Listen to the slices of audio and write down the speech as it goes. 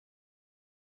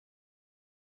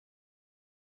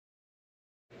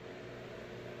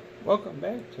Welcome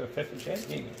back to Afifthofjack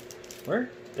Gaming.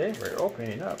 Today we're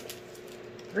opening up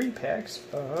 3 packs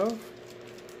of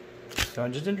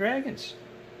Dungeons and Dragons.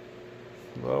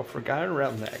 A little Forgotten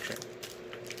Realms action.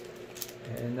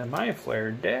 In the Mind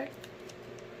Flayer deck,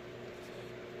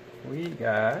 we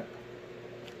got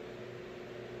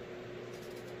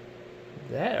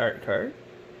that art card.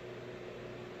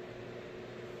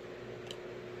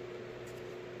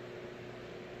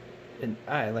 An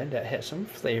island that has some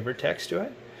flavor text to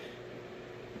it.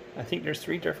 I think there's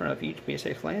 3 different of each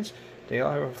basic lands. They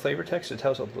all have a flavor text that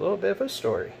tells a little bit of a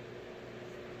story.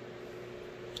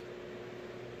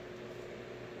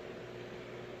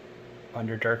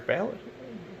 Underdark Ballad.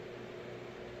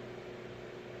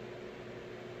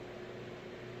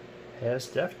 Has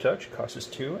Death Touch, costs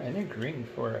 2 and a green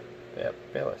for a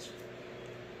ballast.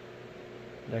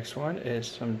 Next one is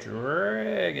some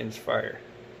Dragon's Fire.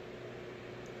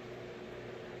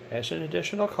 As an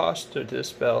additional cost to this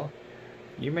spell,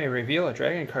 you may reveal a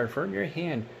dragon card from your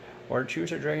hand or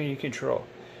choose a dragon you control.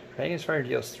 Dragon's Fire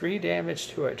deals 3 damage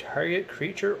to a target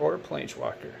creature or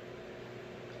planeswalker.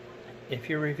 If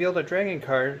you revealed a dragon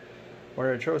card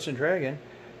or a chosen dragon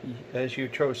as you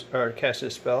chose or cast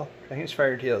this spell, Dragon's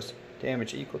Fire deals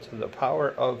damage equal to the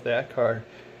power of that card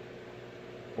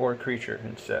or creature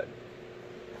instead.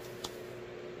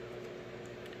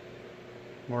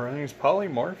 Morelli's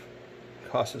Polymorph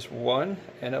costs 1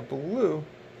 and a blue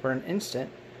for an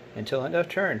instant until end of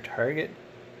turn. Target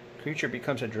creature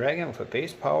becomes a dragon with a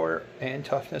base power and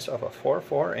toughness of a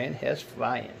 4/4 and has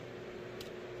flying.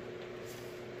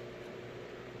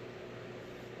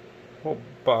 Well,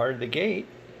 Bar the Gate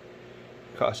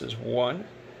costs 1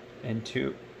 and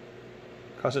 2.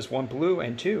 Costs 1 blue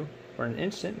and 2 for an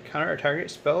instant. Counter a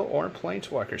target spell or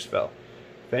planeswalker spell.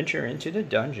 Venture into the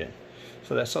dungeon.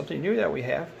 So that's something new that we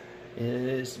have.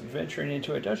 Is venturing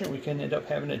into a dungeon. We can end up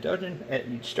having a dungeon at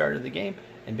each start of the game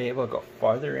and be able to go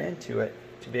farther into it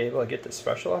to be able to get the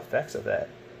special effects of that.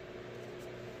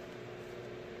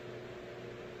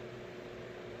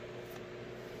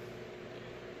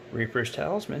 Reaper's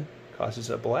Talisman costs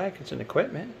a black. It's an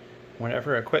equipment.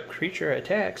 Whenever an equipped creature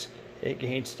attacks, it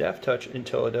gains Death Touch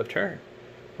until end of turn.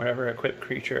 Whenever an equipped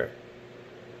creature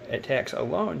attacks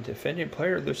alone, defending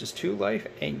player loses 2 life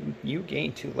and you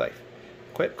gain 2 life.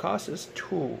 Equip cost is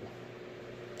 2.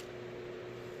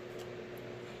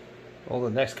 Well, the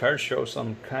next card shows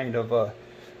some kind of a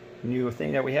new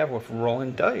thing that we have with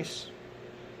rolling dice.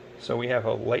 So we have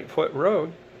a Lightfoot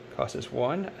Rogue, costs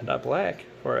 1 and a black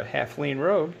for a halfling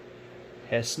rogue.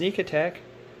 Has sneak attack.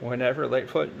 Whenever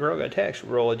Lightfoot Rogue attacks,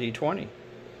 roll a d20.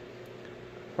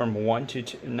 From 1 to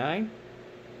 9,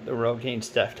 the rogue gains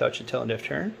Death Touch until end of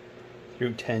turn.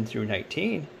 Through 10 through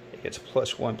 19, it gets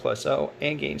 +1/+0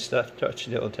 and gains Death Touch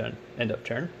until end of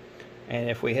turn. And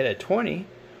if we hit a 20,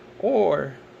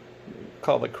 or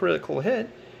called a critical hit,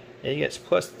 it gets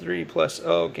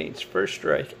 +3/+0, gains First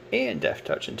Strike and Death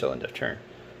Touch until end of turn.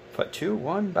 Put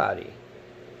 2/1 body.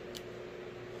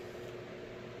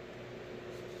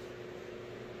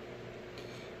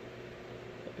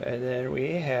 And then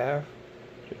we have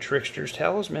the Trickster's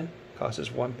Talisman.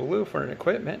 Costs 1 blue for an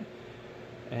equipment.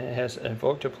 And it has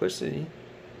Invoke Duplicity.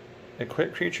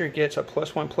 Equipped creature gets a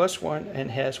 +1/+1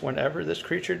 and has whenever this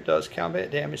creature does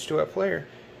combat damage to a player,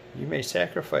 you may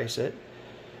sacrifice it.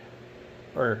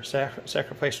 Or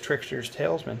sacrifice Trickster's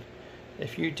Talisman.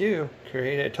 If you do,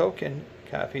 create a token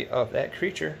copy of that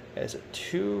creature as a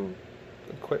 2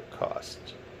 equip cost.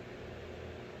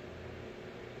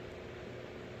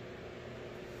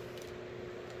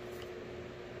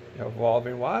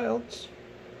 Evolving Wilds.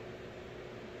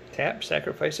 Tap,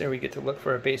 sacrifice, and we get to look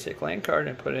for a basic land card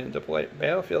and put it into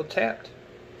battlefield tapped.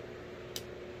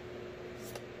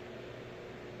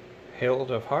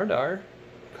 Herald of Hardar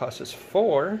costs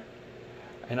 4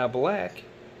 and a black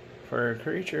for a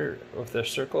creature with the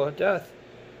Circle of Death.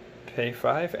 Pay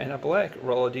 5 and a black,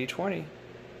 roll a d20.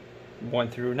 1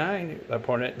 through 9, the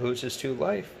opponent loses 2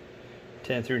 life.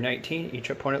 10 through 19, each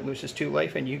opponent loses 2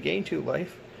 life and you gain 2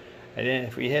 life. And then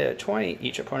if we hit a 20,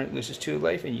 each opponent loses 2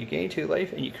 life and you gain 2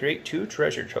 life and you create 2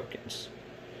 treasure tokens.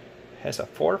 Has a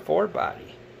 4/4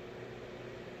 body.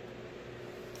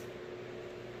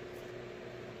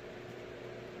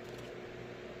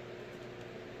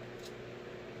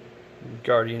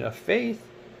 Guardian of Faith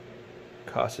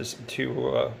costs 2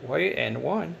 white and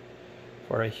 1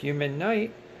 for a human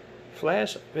knight.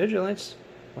 Flash Vigilance.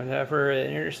 Whenever it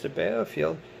enters the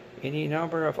battlefield, any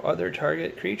number of other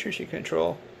target creatures you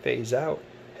control phase out.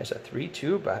 Has a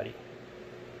 3/2 body.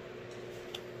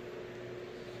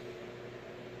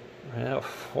 And a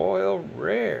foil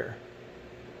rare.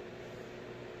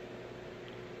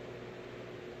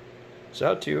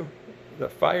 Zatu the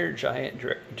Fire Giant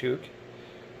Duke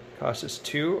costs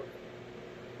 2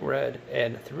 red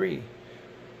and 3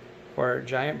 for a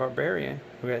Giant Barbarian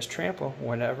who has trample.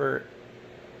 Whenever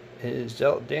it is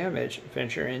dealt damage,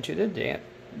 venture into the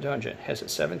dungeon. Has a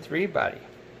 7/3 body.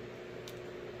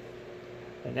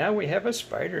 And now we have a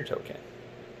spider token.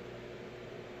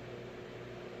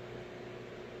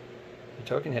 The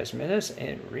token has menace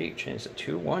and reach and it's a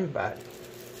 2/1 body.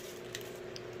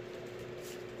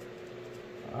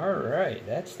 Alright,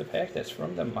 that's the pack that's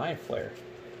from the Mind Flayer.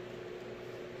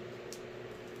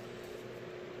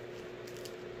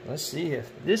 Let's see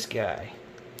if this guy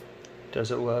does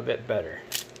it a little bit better.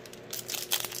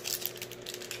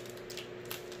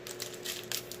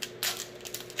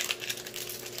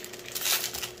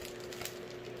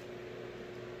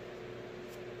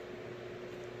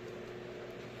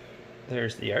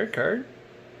 There's the art card.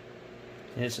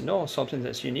 And it's something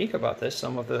that's unique about this.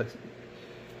 Some of the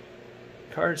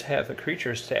cards have a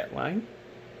creature stat line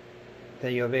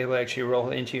that you'll be able to actually roll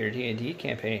into your D&D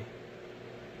campaign.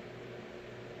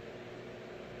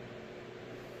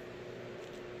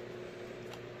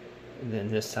 And then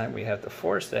this time we have the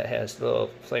Force that has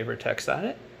little flavor text on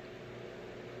it.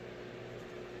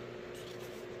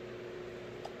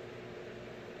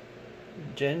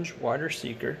 Ginge Water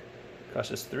Seeker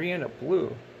costs 3 and a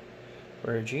blue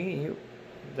for a genie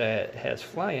that has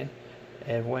flying,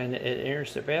 and when it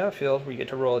enters the battlefield we get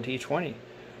to roll a d20.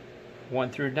 1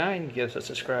 through 9 gives us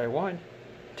a scry 1,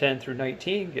 10 through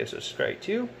 19 gives us a scry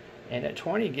 2, and at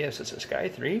 20 gives us a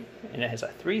scry 3, and it has a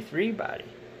 3/3 body.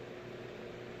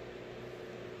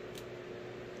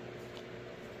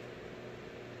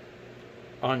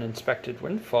 Uninspected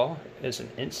Windfall is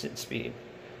an instant speed.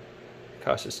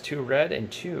 Costs 2 red and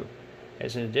 2.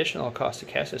 As an additional cost to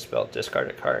cast a spell, discard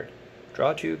a card.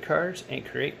 Draw 2 cards and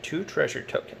create 2 treasure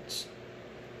tokens.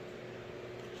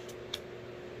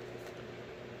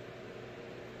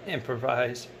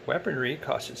 Improvised Weaponry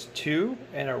costs 2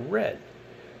 and a red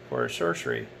for a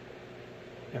sorcery.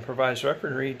 Improvised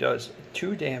Weaponry does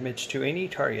 2 damage to any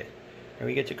target, and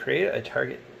we get to create a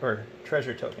target or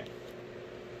treasure token.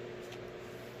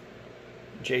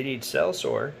 Jaded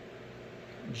Sellsword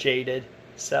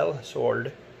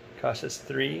costs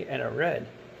 3 and a red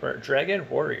for a Dragon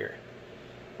Warrior.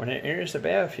 When it enters the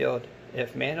battlefield,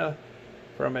 if mana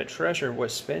from a treasure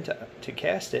was spent to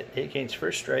cast it, it gains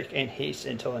first strike and haste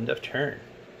until end of turn.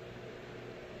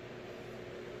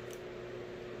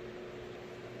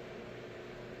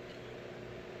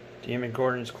 Demon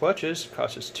Gordon's Clutches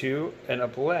costs 2 and a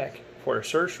black for a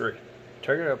sorcery.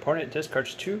 Target opponent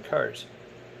discards 2 cards,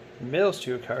 mills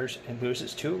 2 cards, and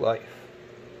loses 2 life.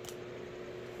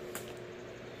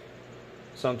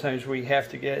 Sometimes we have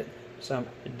to get some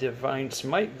Divine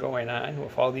Smite going on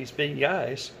with all these big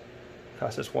guys.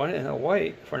 Costs us 1 and a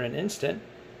white for an instant.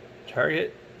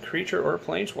 Target creature or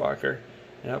planeswalker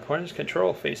and opponent's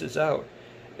control faces out.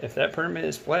 If that permanent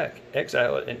is black,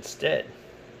 exile it instead.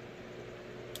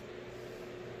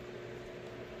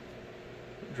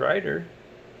 Drider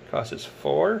costs us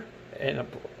 4 and a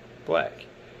black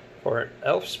for an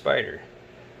Elf Spider.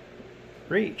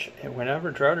 Reach, and whenever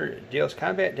Drider deals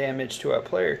combat damage to a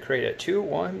player, create a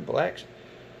 2/1 black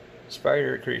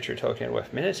spider creature token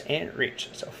with menace and reach.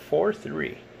 It's a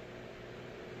 4/3.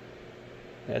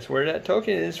 That's where that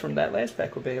token is from that last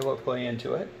pack. We'll be able to play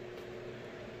into it.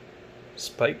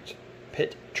 Spiked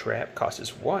Pit Trap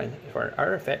costs 1 for an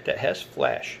artifact that has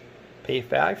flash. Pay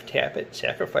 5, tap it,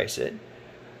 sacrifice it.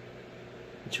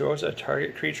 Choose a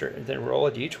target creature and then roll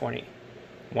a d20.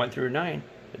 1 through 9,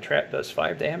 the trap does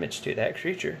 5 damage to that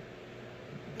creature.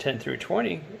 10 through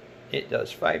 20, it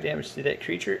does 5 damage to that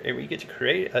creature, and we get to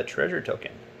create a treasure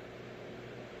token.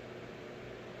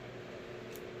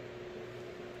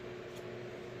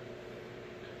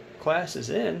 Class is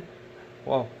in.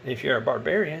 Well, if you're a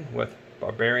barbarian with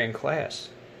barbarian class,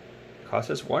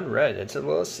 costs us 1 red. It's a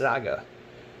little saga.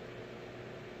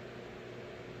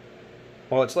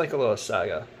 Well, it's like a little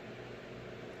saga.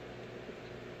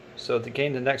 So to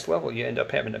gain the next level, you end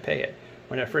up having to pay it.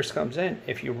 When it first comes in,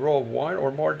 if you roll 1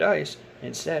 or more dice,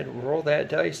 instead roll that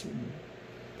dice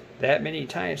that many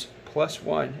times plus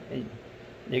 1 and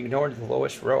ignore the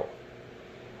lowest row.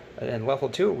 And then level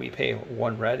 2, we pay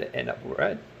 1 red and a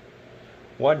red.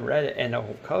 1 red and a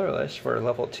colorless for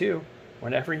level 2.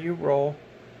 Whenever you roll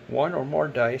 1 or more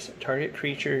dice, target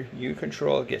creature you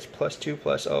control gets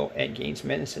 +2/+0 and gains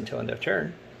menace until end of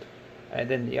turn. And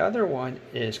then the other one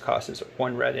is costs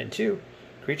 1 red and 2.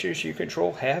 Creatures you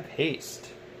control have haste.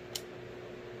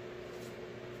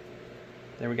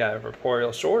 Then we got a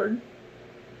Vaporeal Sword.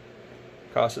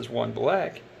 Costs 1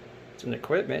 black. It's an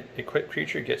equipment. Equipped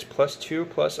creature gets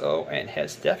 +2/+0 and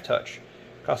has Death Touch.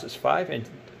 Costs 5 and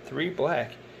 3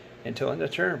 black. Until end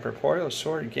of turn, Purporeal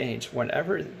Sword gains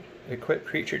whenever equipped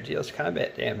creature deals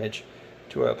combat damage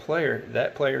to a player,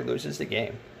 that player loses the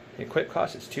game. The equip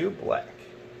cost is 2 black.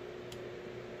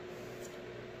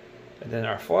 And then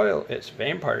our foil is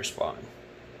Vampire Spawn.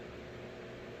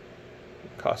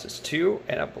 It costs 2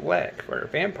 and a black for a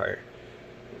vampire.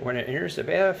 When it enters the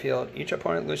battlefield, each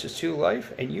opponent loses 2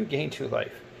 life and you gain 2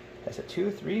 life. That's a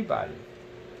 2/3 body.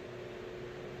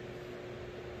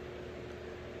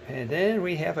 And then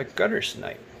we have a Gutter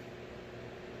Snipe.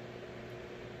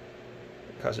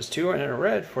 It costs 2 and a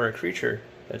red for a creature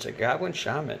that's a Goblin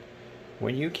Shaman.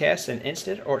 When you cast an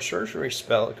instant or sorcery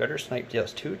spell, Gutter Snipe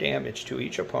deals 2 damage to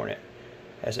each opponent.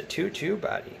 Has a 2/2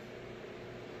 body.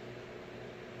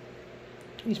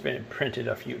 He's been printed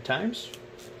a few times.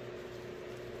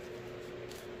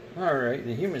 Alright,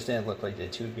 the humans didn't look like they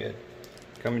did too good.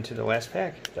 Coming to the last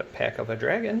pack, the Pack of a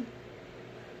Dragon.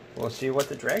 We'll see what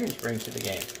the dragons bring to the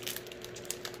game.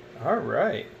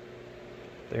 Alright.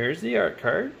 There's the art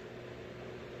card.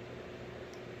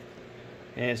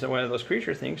 And it's one of those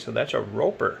creature things, so that's a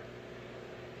Roper.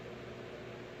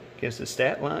 Gives the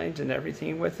stat lines and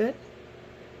everything with it.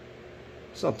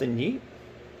 Something neat.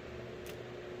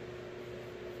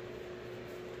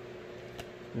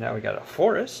 Now we got a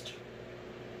Forest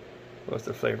with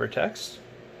the flavor text.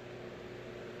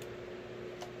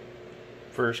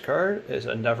 First card is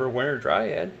a Neverwinter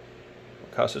Dryad.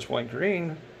 It costs us 1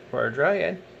 green for a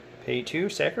Dryad. Pay 2,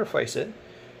 sacrifice it.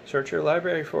 Search your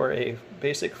library for a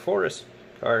basic forest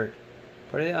card.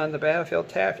 Put it on the battlefield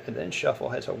tapped and then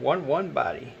shuffle. Has a 1/1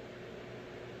 body.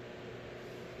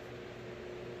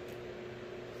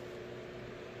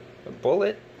 A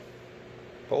Bullet.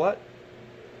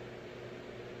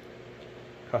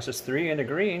 Costs us 3 and a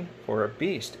green for a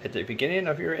beast. At the beginning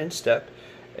of your end step,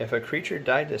 if a creature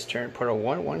died this turn, put a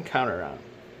 1/1 counter on.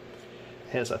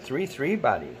 It has a 3/3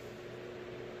 body.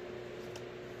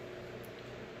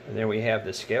 And then we have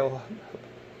the Scale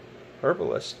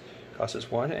Herbalist. Costs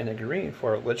us 1 and a green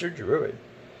for a Lizard Druid.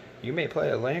 You may play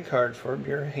a land card from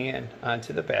your hand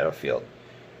onto the battlefield.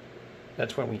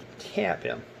 That's when we tap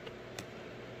him.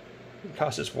 It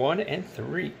costs us 1 and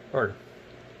 3, or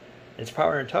its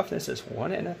power and toughness is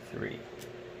 1 and a 3.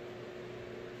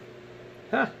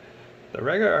 Huh. The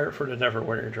regular art for the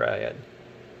Neverwinter Dryad.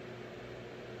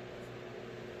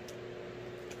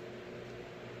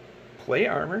 Play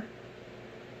Armor.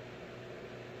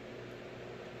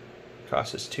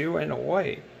 Costs us 2 and a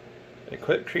white.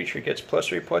 Equipped creature gets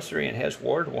 +3/+3 and has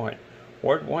Ward 1.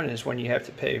 Ward 1 is when you have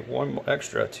to pay 1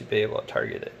 extra to be able to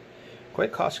target it.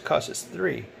 Equip costs us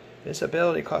 3. This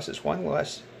ability costs us 1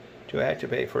 less to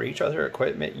activate for each other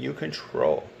equipment you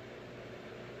control.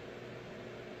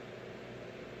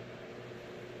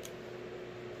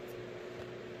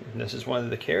 This is one of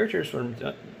the characters from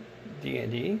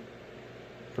D&D.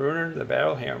 Bruner the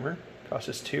Battle Hammer. Costs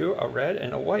us 2, a red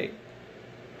and a white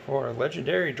for a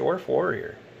legendary Dwarf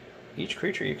Warrior. Each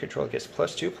creature you control gets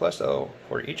 +2/+0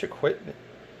 for each equipment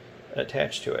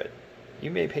attached to it. You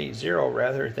may pay 0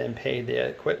 rather than pay the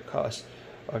equip cost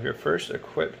of your first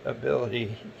equipped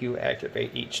ability you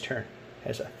activate each turn.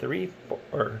 Has a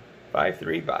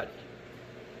 5/3 body.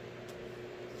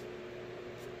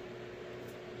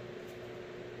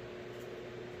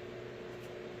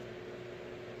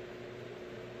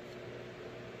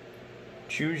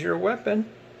 Choose your weapon.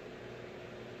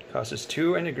 Costs us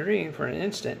 2 and a green for an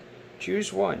instant.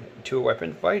 Choose 1. 2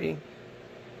 weapon fighting,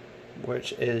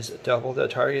 which is double the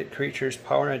target creature's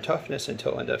power and toughness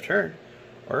until end of turn.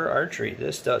 Or archery.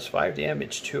 This does 5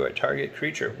 damage to a target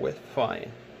creature with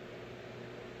flying.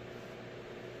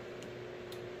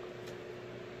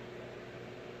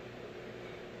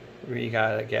 We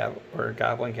got a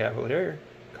Goblin Cavalier.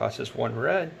 Costs us 1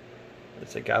 red.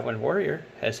 It's a Goblin Warrior.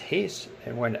 Has haste,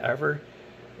 and whenever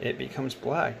it becomes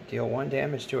blocked, deal 1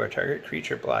 damage to a target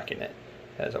creature blocking it.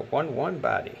 Has a 1/1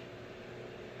 body.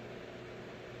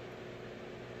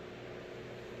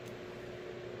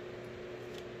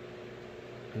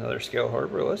 Another Scale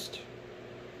Herbalist.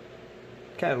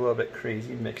 Kind of a little bit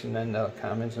crazy, mixing in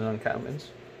commons and uncommons.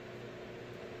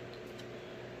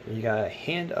 You got a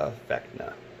Hand of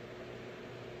Vecna.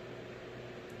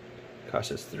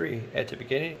 Costs us 3. At the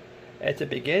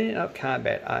beginning of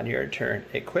combat on your turn,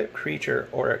 equipped creature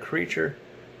or a creature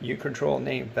you control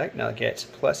named Vecna gets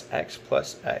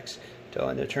 +X/+X till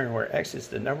end of turn, where X is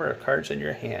the number of cards in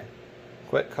your hand.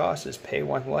 Equip cost is pay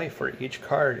 1 life for each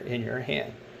card in your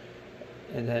hand.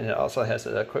 And then it also has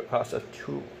an equip cost of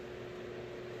 2.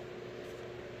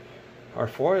 Our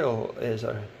foil is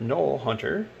a Gnoll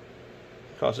Hunter.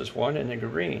 Costs us 1 and a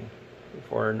green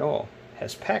for a Gnoll.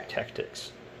 Has Pack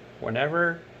Tactics.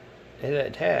 Whenever it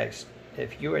attacks.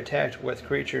 If you attacked with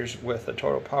creatures with a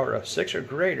total power of 6 or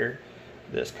greater,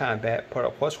 this combat put a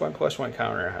 +1/+1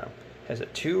 counter on him. Has a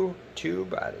 2/2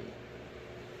 body.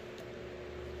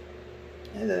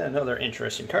 And then another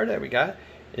interesting card that we got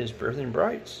is Birthing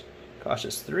Brights. Costs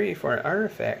us 3 for an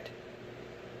artifact.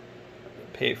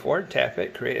 Pay 4, tap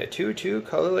it, create a 2/2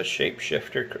 colorless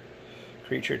shapeshifter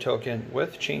creature token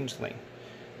with Changeling.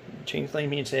 Changeling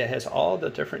means it has all the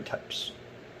different types.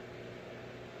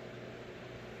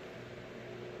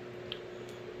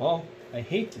 Well, I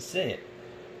hate to say it,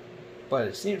 but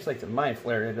it seems like the Mind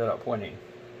Flare ended up winning.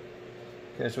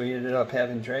 Because we ended up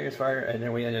having Dragon's Fire, and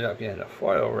then we ended up getting a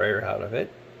foil rare out of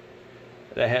it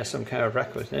that has some kind of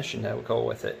recognition that will go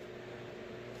with it.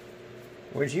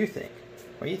 What do you think?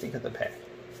 What do you think of the pack?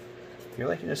 If you're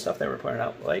liking the stuff that we're putting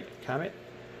out, like, comment,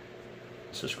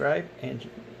 subscribe, and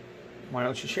why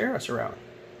don't you share us around?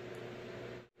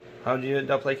 How did you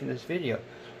end up liking this video?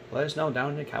 Let us know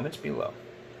down in the comments below.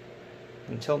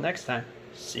 Until next time,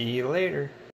 see you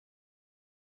later.